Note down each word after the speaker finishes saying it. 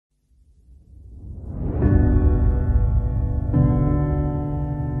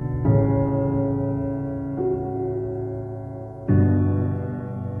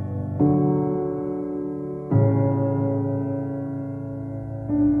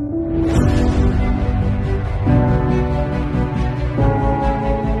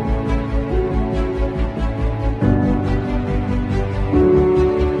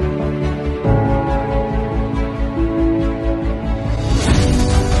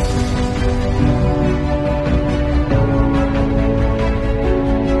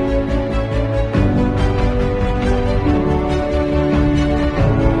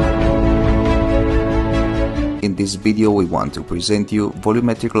this video we want to present you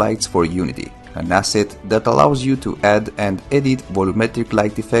Volumetric Lights for Unity, an asset that allows you to add and edit volumetric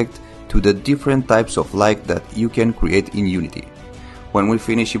light effect to the different types of light that you can create in Unity. When we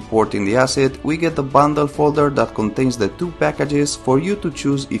finish importing the asset, we get the bundle folder that contains the two packages for you to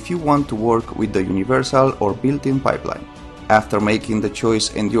choose if you want to work with the universal or built-in pipeline. After making the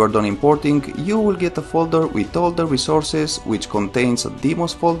choice and you are done importing, you will get a folder with all the resources, which contains a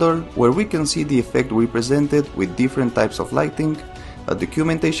demos folder where we can see the effect represented with different types of lighting, a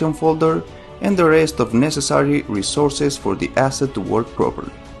documentation folder, and the rest of necessary resources for the asset to work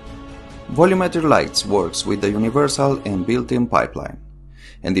properly. Volumetric Lights works with the universal and built-in pipeline.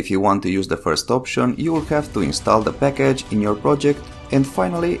 And if you want to use the first option, you will have to install the package in your project and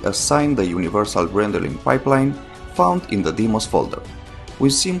finally assign the universal rendering pipeline found in the demos folder. We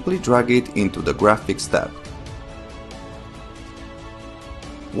simply drag it into the graphics tab.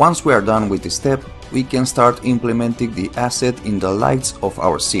 Once we are done with this step, we can start implementing the asset in the lights of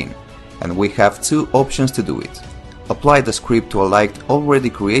our scene, and we have two options to do it. Apply the script to a light already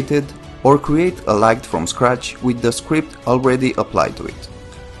created, or create a light from scratch with the script already applied to it.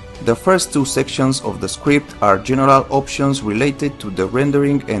 The first two sections of the script are general options related to the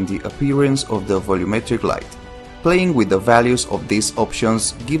rendering and the appearance of the volumetric light. Playing with the values of these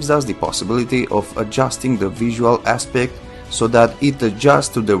options gives us the possibility of adjusting the visual aspect so that it adjusts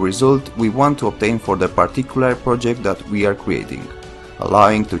to the result we want to obtain for the particular project that we are creating,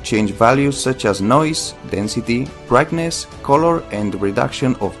 allowing to change values such as noise, density, brightness, color, and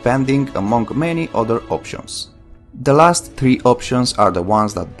reduction of banding, among many other options. The last three options are the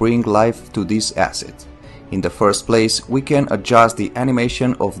ones that bring life to this asset. In the first place, we can adjust the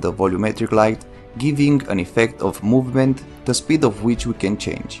animation of the volumetric light, giving an effect of movement, the speed of which we can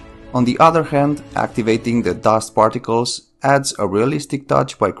change. On the other hand, activating the dust particles adds a realistic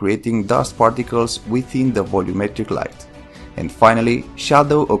touch by creating dust particles within the volumetric light. And finally,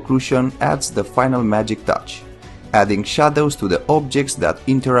 shadow occlusion adds the final magic touch, adding shadows to the objects that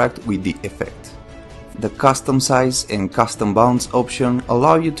interact with the effect. The custom size and custom bounds option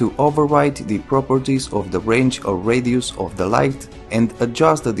allow you to override the properties of the range or radius of the light and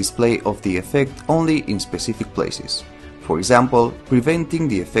adjust the display of the effect only in specific places. For example, preventing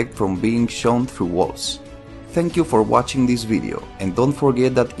the effect from being shown through walls. Thank you for watching this video, and don't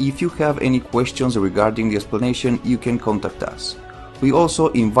forget that if you have any questions regarding the explanation, you can contact us. We also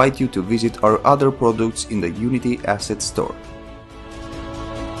invite you to visit our other products in the Unity Asset Store.